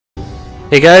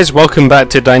Hey guys, welcome back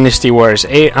to Dynasty Wars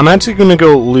 8. I'm actually going to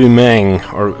go Lu Meng,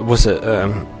 or was it,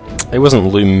 it wasn't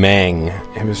Lu Meng,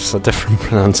 it was a different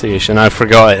pronunciation, I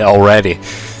forgot it already.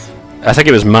 I think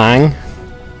it was Mang,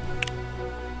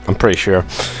 I'm pretty sure.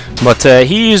 But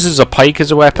he uses a pike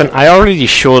as a weapon. I already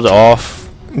showed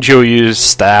off Joe Yu's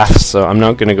staff, so I'm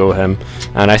not going to go him.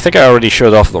 And I think I already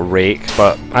showed off the rake,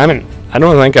 but I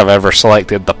don't think I've ever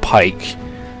selected the pike.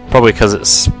 Probably because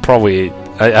it's probably,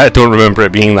 I don't remember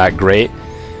it being that great.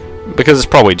 Because it's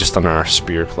probably just on our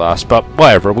spear class, but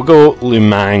whatever, we'll go Lu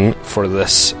Meng for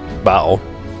this battle.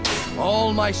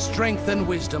 All my strength and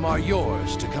wisdom are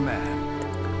yours to command.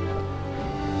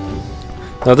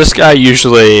 Now this guy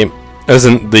usually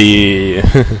isn't the...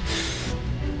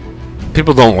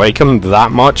 People don't like him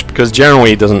that much, because generally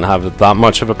he doesn't have that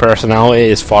much of a personality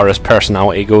as far as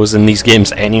personality goes in these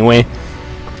games anyway.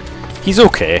 He's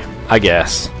okay, I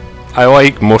guess. I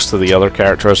like most of the other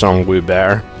characters on Wu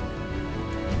better.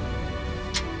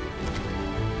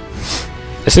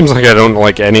 It seems like I don't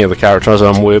like any of the characters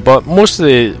on Wu, but most of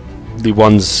the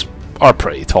ones are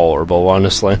pretty tolerable,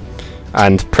 honestly,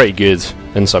 and pretty good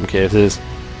in some cases.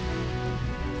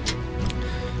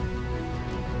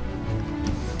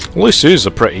 Lu Su's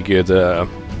a pretty good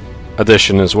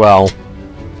addition as well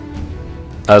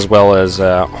as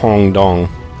Hong Dong.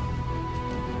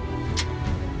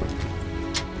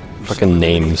 Fucking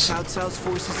names.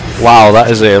 Wow,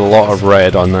 that is a lot of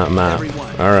red on that map.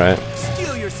 Alright.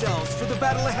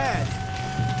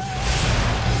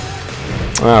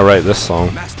 Alright, this song.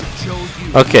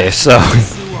 Okay, so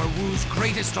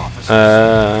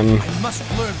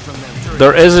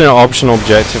there is an optional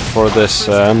objective for this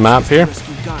map here.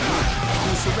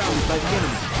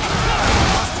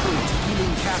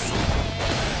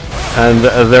 And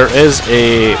there is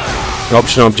a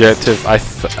optional objective. I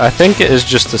think it is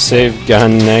just to save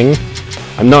Gan Ning.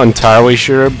 I'm not entirely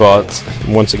sure, but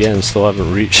once again, still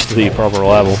haven't reached the proper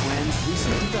level.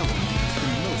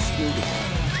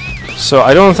 So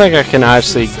I don't think I can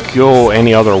actually go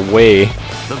any other way.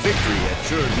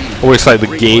 It looks like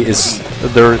the gate is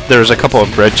there. There's a couple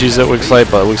of bridges it looks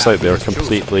like, but it looks like they're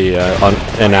completely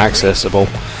inaccessible.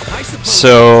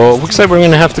 So it looks like we're going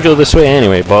to have to go this way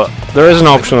anyway. But there is an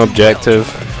optional objective.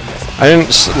 I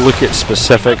didn't look at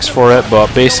specifics for it,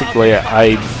 but basically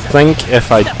I think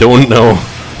if I don't know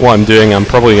what I'm doing, I'm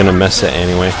probably going to miss it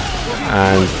anyway,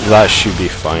 and that should be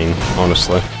fine,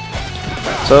 honestly.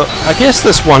 So I guess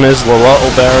this one is a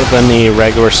little better than the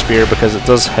regular spear because it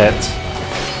does hit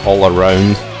all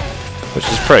around, which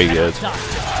is pretty good.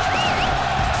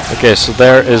 Okay, so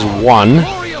there is one.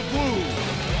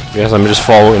 I guess I'm just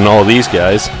following all these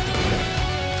guys.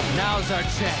 Now's our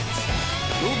chance.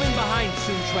 Moving behind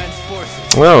Sun Quan's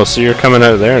forces. Well, so you're coming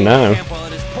out there now.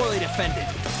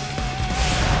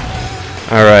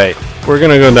 Alright, we're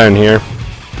gonna go down here.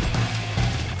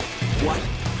 What?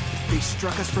 They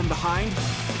struck us from behind?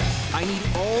 I need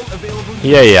all available.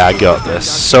 Yeah, I got this.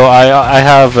 So I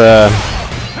have the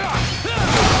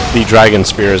dragon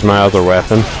spear as my other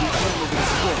weapon.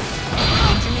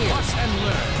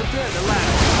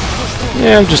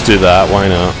 Yeah, I'll just do that, why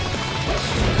not?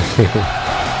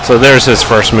 So there's his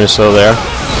first Muso there.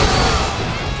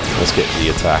 Let's get the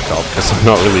attack off, because I'm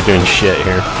not really doing shit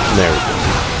here. There we go.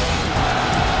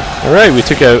 Alright, we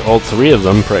took out all three of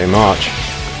them, pretty much.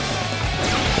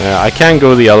 I can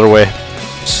go the other way,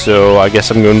 so I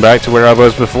guess I'm going back to where I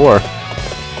was before.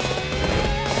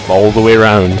 All the way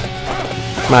around.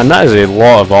 Man, that is a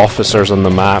lot of officers on the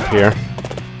map here.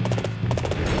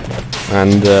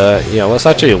 And, yeah, let's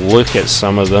actually look at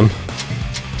some of them.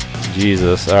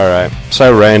 Jesus, alright.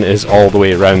 So Ren is all the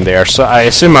way around there, so I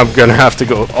assume I'm going to have to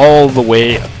go all the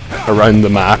way around the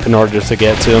map in order to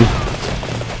get to him.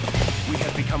 We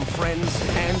have become friends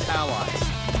and allies.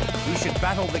 We should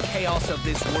battle the chaos of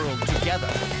this world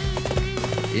together.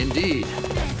 Indeed.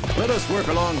 Let us work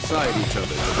alongside each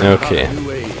other. Okay.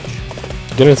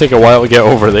 Gonna take a while to get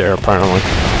over there, apparently.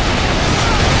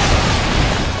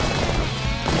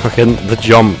 Fucking the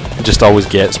jump just always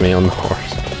gets me on the horse.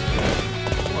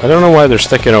 I don't know why they're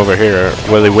sticking over here.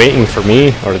 Were they waiting for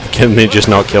me, or can they just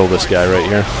not kill this guy right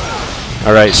here?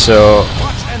 Alright, so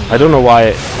I don't know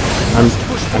why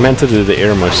I meant to do the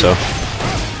air Muso.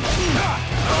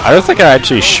 I don't think I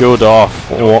actually showed off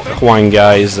Huang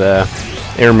Gai's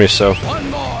air Muso,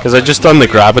 because I just done the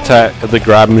grab attack, the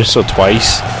grab Muso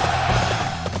twice.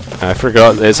 I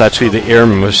forgot that it's actually the air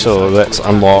Muso that's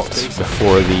unlocked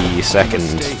before the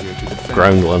second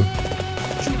ground one.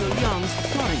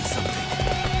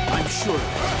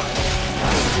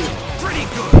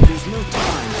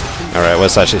 Alright,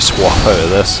 let's actually swap out of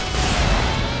this.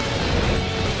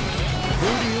 Who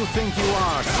do you think you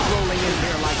are, strolling in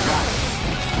here like that?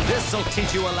 This'll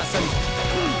teach you a lesson.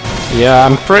 Yeah,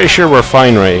 I'm pretty sure we're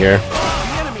fine right here. The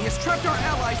enemy has trapped our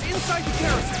allies inside the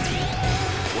garrison.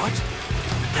 What?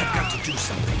 I've got to do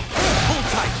something. Hold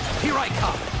tight. Here I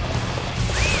come.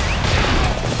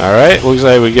 Alright, looks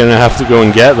like we're gonna have to go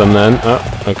and get them then.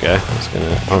 Oh, okay. It's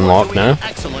gonna unlock now.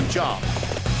 Excellent job.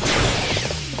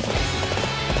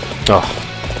 Oh,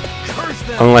 Curse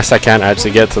them. unless I can't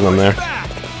actually get to them there. Back.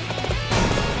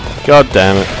 God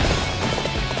damn it.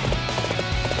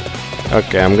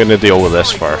 Okay, I'm gonna deal with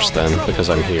this first then, because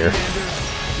I'm here.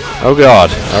 Oh god,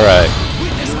 alright.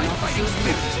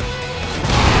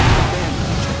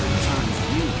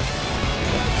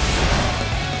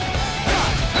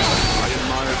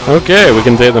 Okay, we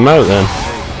can take them out then.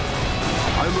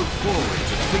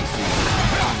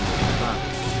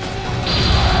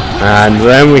 And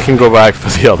then we can go back for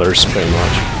the others, pretty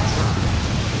much.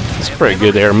 It's a pretty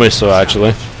good air missile,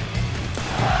 actually.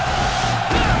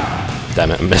 Damn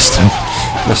it, I missed him.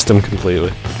 Missed him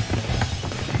completely.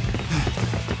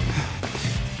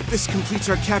 This completes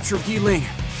our capture of Yiling.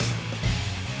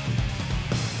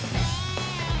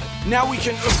 Now we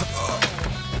can...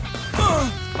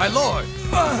 My lord.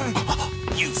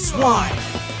 You swine!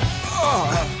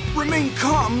 Remain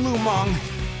calm, Lumong.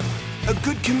 A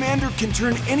good commander can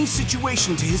turn any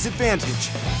situation to his advantage.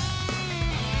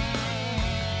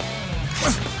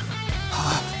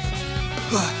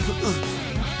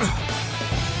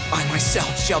 I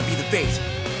myself shall be the bait.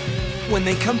 When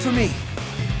they come for me,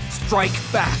 strike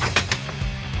back.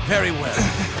 Very well.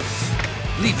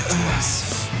 Leave it to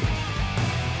us.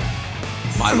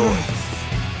 My lord.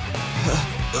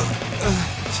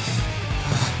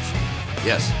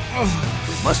 Yes.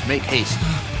 We must make haste.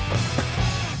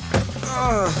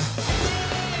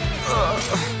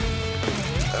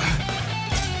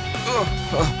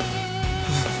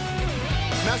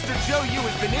 Master Zhou Yu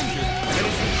has been injured.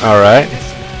 Alright.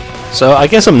 So I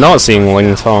guess I'm not seeing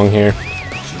Ling Tong here.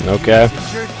 Okay.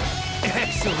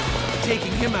 Excellent.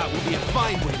 Taking him out will be a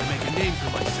fine way to make a name for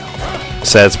myself.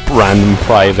 Says random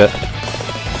private.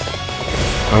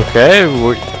 Okay,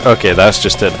 okay, that's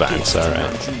just advance,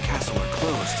 alright. Nanjun Castle are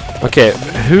closed. Okay,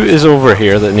 who is over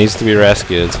here that needs to be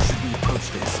rescued?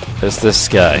 It's this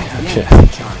guy. Okay.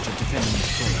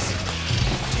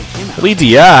 Li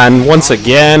Dian, once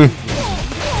again.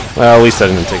 Well, at least I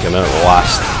didn't take him out the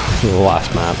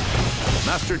last map.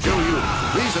 Master Zhou Yu,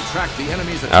 please attract the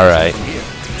enemy's attention Alright. from here.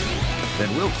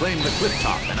 Then we'll claim the cliff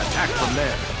top and attack from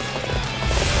there.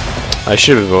 I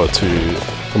should have got to...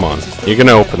 Come on, you're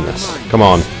gonna open this. Come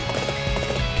on.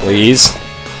 Please.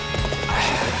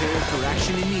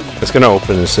 It's gonna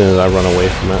open as soon as I run away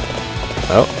from it.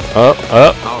 Oh.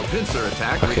 Our pincer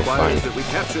attack Okay, requires fine. that we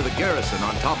capture the garrison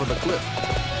on top of the cliff.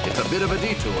 It's a bit of a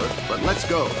detour, but let's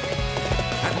go.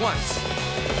 At once.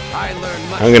 I learn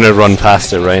much. I'm gonna run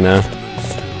past it right now.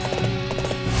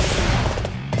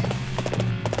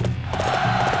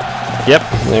 Yep,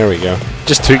 there we go.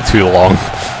 Just took too long.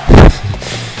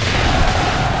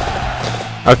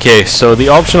 Okay, so the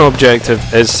optional objective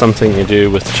is something to do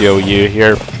with Zhou Yu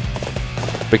here.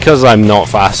 Because I'm not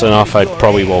fast enough, I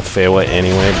probably will fail it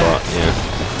anyway, but yeah.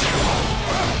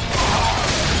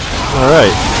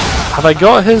 Alright. Have I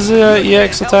got his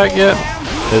EX attack yet?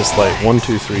 It's like 1,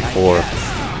 2, 3, 4.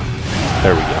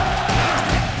 There we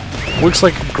go. Looks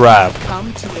like a grab.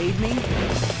 Come to aid me?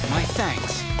 My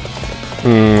thanks.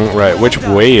 Right, which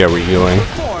way are we going?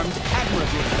 Performed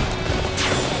admirably.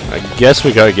 I guess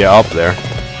we gotta get up there.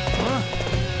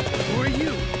 Who are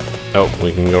you? Oh,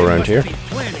 we can go around here. Be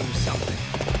planning something.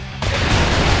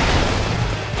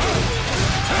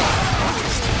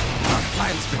 Our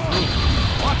plan's been moved.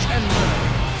 Watch and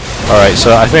learn. Alright,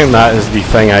 so I think that is the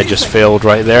thing I just failed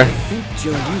right there. I think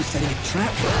Zhou Yu's setting a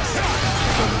trap for us.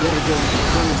 I'd better go and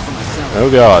confirm this for myself. Oh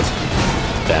god.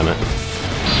 Damn it.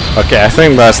 Okay, I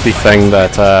think that's the thing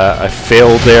that I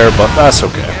failed there, but that's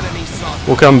okay. Enemy saw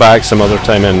We'll come back some other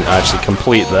time and actually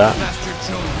complete that.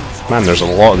 Master Zhou Yu's Man, there's a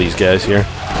lot of these guys here.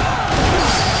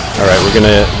 Alright, we're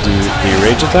gonna do the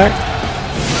rage attack.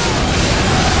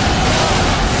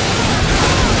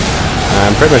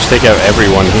 And pretty much take out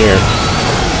everyone here.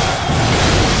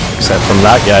 Except from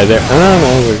that guy there. Oh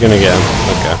no, we're gonna get him.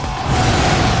 Okay.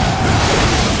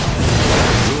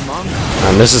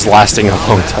 And this is lasting a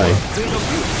long time.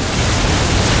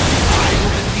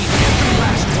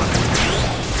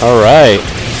 Alright.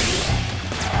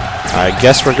 I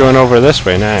guess we're going over this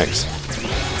way next.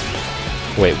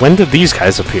 Wait, when did these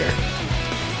guys appear?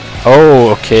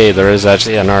 Oh, okay, there is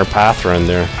actually another path around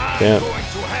there. Yeah.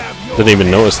 Didn't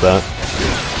even notice that.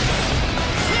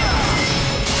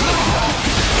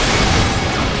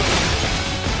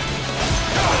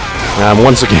 I'm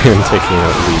once again taking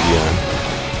out Li Dian.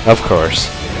 Of course.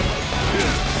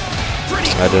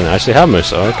 I didn't actually have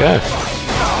Musa, okay.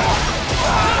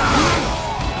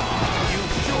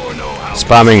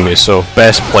 Spamming Musa,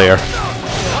 best player.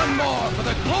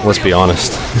 Let's be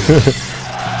honest.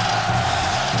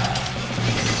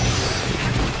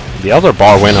 The other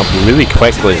bar went up really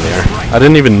quickly there. I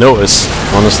didn't even notice,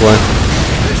 honestly.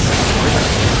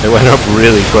 It went up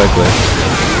really quickly.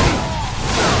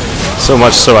 So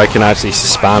much so I can actually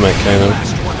spam it, kind of.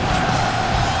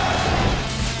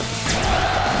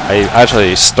 I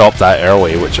actually stopped that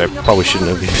airway, which I probably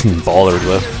shouldn't have even bothered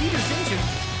with.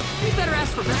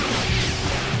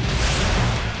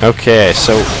 Okay,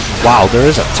 so, wow, there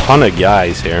is a ton of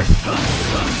guys here.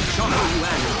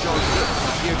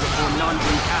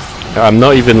 I'm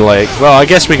not even like, well, I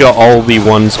guess we got all the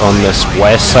ones on this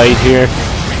west side here.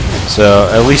 So,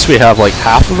 at least we have like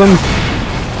half of them.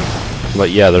 But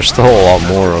yeah, there's still a lot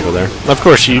more over there. Of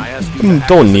course, you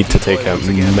don't need to take out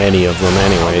many of them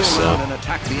anyway, so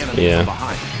yeah.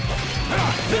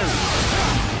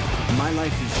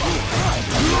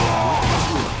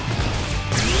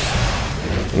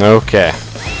 Okay,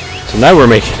 so now we're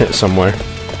making it somewhere.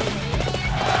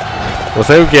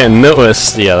 Without getting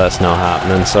noticed, yeah, that's not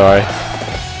happening, sorry.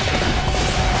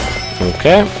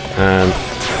 Okay, and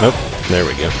nope, there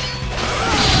we go.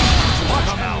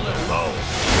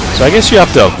 So I guess you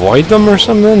have to avoid them or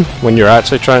something when you're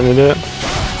actually trying to do it.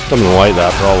 Something like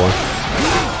that, probably.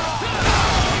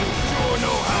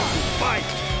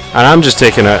 And I'm just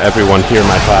taking out everyone here in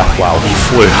my path. Wow, he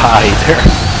flew high there.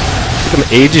 Took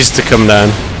him ages to come down.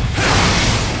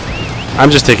 I'm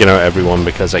just taking out everyone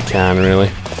because I can, really.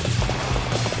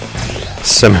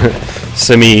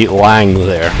 Simi Lang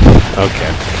there.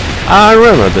 Okay. I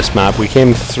remember this map. We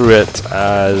came through it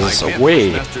as a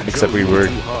way, except we were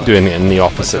doing it in the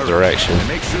opposite direction.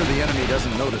 Make sure the enemy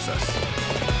doesn't notice us.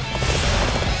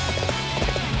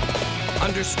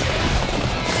 Understood.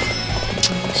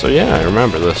 So yeah, I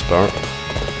remember this part.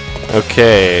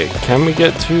 Okay, can we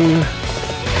get to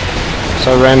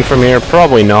Siren from here?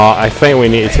 Probably not. I think we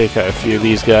need to take out a few of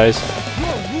these guys.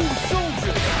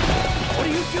 What are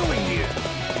you doing here?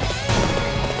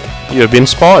 You have been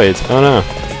spotted. Oh no.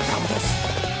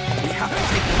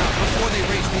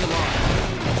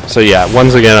 So yeah,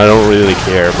 once again, I don't really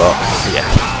care, but yeah.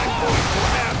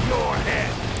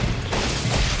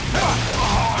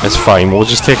 It's fine, we'll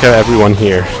just take out everyone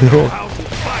here.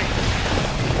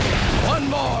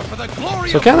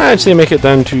 So can I actually make it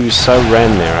down to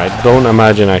Siren there? I don't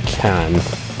imagine I can.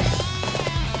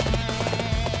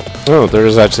 Oh, there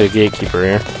is actually a gatekeeper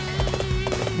here.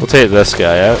 We'll take this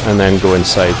guy out and then go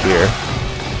inside here.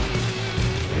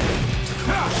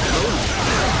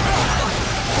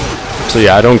 So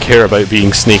yeah, I don't care about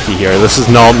being sneaky here. This is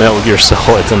not Metal Gear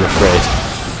Solid, I'm afraid.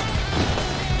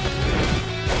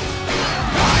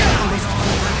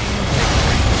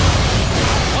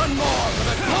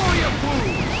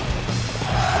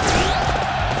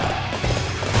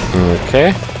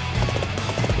 Okay.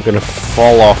 I'm gonna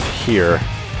fall off here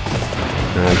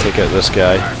and take out this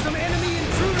guy.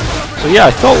 So yeah,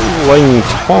 I thought Ling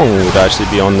Tong would actually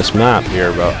be on this map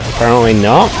here, but apparently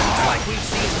not.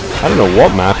 I don't know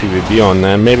what map he would be on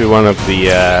then. Maybe one of the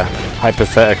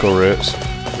hypothetical routes.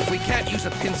 If we can't use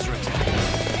a pincer attack,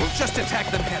 we'll just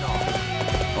attack them head on.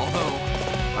 Although,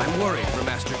 I'm worried for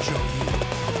Master Joe.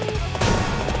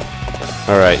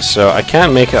 Alright, so I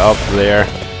can't make it up there.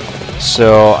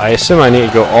 So I assume I need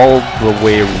to go all the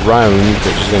way around,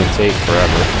 which is going to take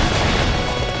forever.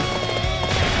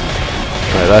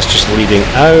 Alright, that's just leading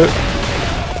out.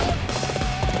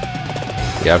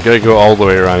 Yeah, I've got to go all the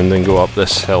way around and go up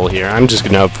this hill here. I'm just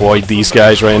going to avoid these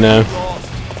guys right now.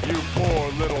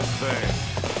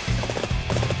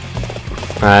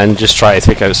 And just try to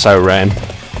take out Siren.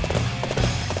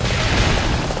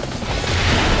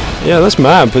 Yeah, this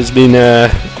map has been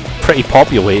pretty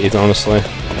populated, honestly.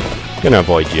 I'm going to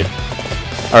avoid you.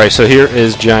 Alright, so here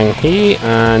is Jiang He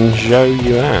and Zhao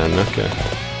Yuan. Okay.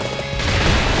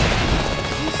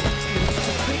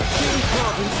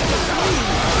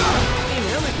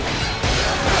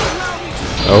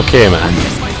 Okay, man.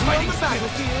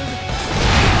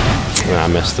 I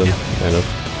missed him, kind of.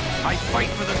 I fight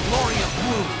for the glory of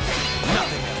Wu,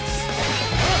 nothing else.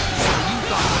 So you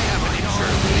thought I have an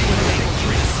insurance league when they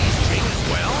treat these changes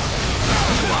well?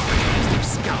 You operate as their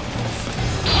scoundrels.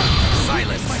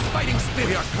 Silence, my fighting spirit.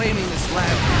 We are claiming this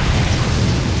land.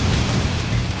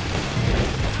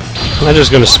 I'm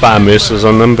just gonna spam mooses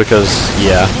on them because,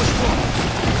 yeah.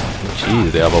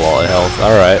 Jeez, they have a lot of health.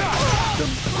 Alright.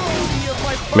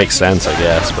 Makes sense, I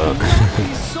guess, but...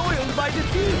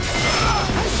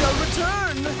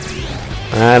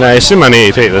 And I assume I need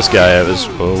to take this guy out as...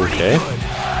 Okay.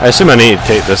 I assume I need to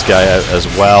take this guy out as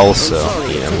well, so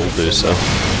yeah, we'll do so.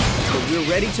 But we're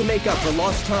ready to make up for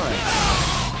lost time.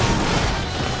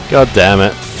 God damn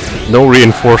it. No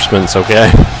reinforcements,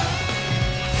 okay?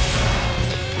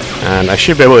 And I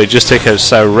should be able to just take out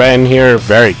Sao Ren here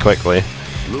very quickly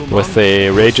with a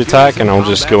rage attack, and I'll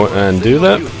just go and do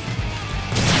that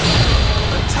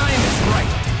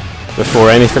before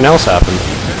anything else happens.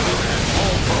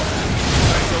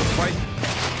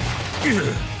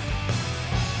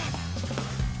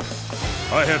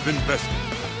 I have been bested.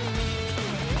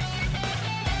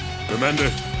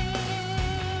 Commander,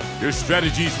 your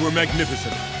strategies were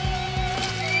magnificent.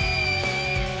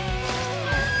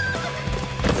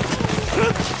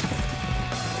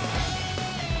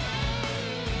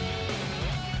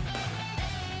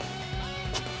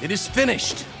 It is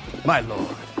finished, my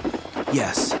lord.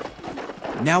 Yes.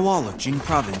 Now all of Jing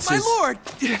province My is... lord!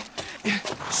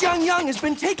 Xiangyang has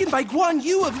been taken by Guan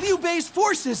Yu of Liu Bei's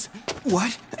forces.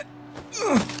 What?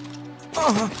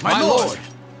 My lord!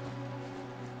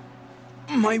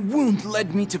 My wound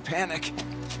led me to panic.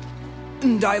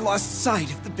 And I lost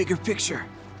sight of the bigger picture.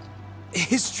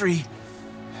 History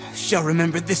shall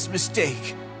remember this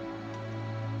mistake.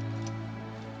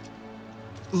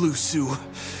 Lu Su,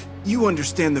 you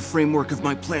understand the framework of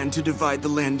my plan to divide the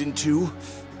land in two?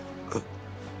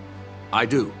 I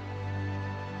do.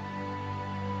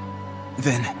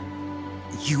 Then,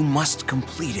 you must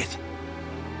complete it.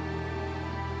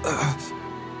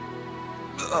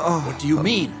 What do you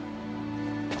mean?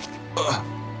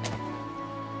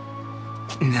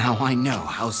 Now I know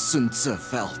how Sun Tzu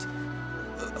felt.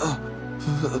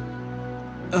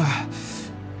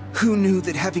 Who knew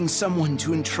that having someone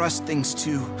to entrust things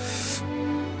to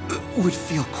would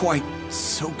feel quite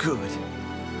so good?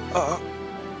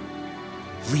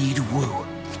 Lead Wu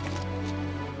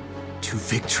to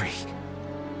victory.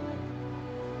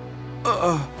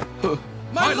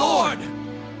 My lord!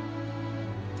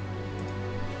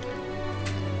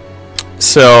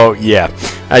 So, yeah,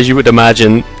 as you would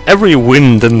imagine, every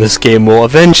wound in this game will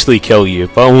eventually kill you,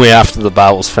 but only after the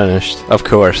battle's finished, of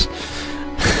course.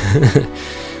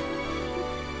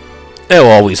 It'll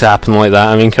always happen like that,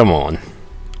 I mean, come on.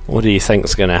 What do you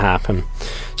think's gonna happen?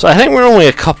 So I think we're only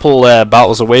a couple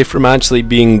battles away from actually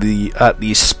being at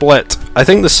the split. I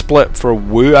think the split for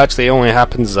Wu actually only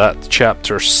happens at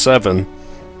chapter 7,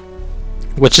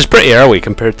 which is pretty early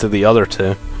compared to the other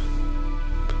two.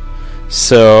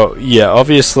 So yeah,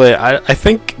 obviously I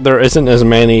think there isn't as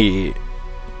many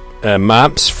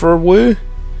maps for Wu.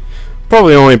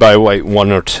 Probably only by like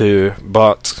 1 or 2,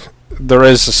 but there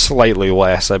is slightly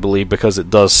less, I believe, because it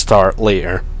does start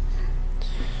later.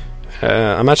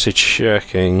 I'm actually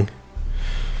checking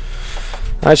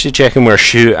where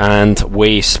Shu and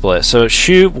Wei split. So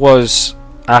Shu was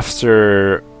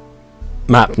after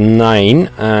map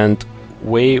 9 and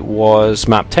Wei was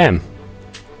map 10.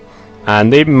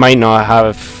 And they might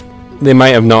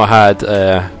have not had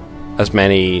as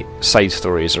many side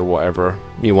stories or whatever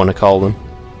you want to call them.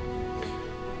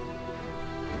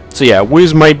 So yeah,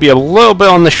 Wu's might be a little bit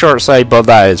on the short side, but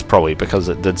that is probably because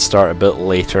it did start a bit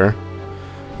later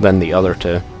than the other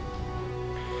two.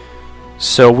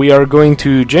 So we are going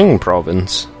to Jing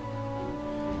province.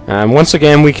 And once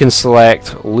again we can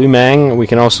select Lu Meng, we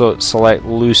can also select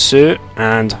Lu Su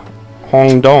and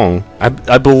Hong Dong.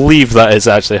 I believe that is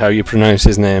actually how you pronounce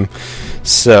his name.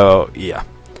 So yeah,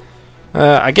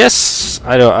 I guess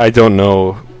I don't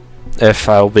know if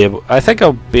I'll be able. I think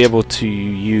I'll be able to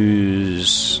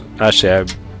use.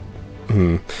 Actually,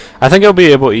 I think I'll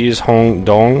be able to use Hong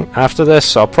Dong after this.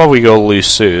 So I'll probably go Lu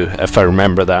Su if I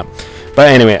remember that. But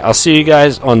anyway, I'll see you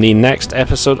guys on the next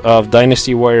episode of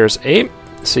Dynasty Warriors 8.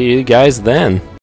 See you guys then.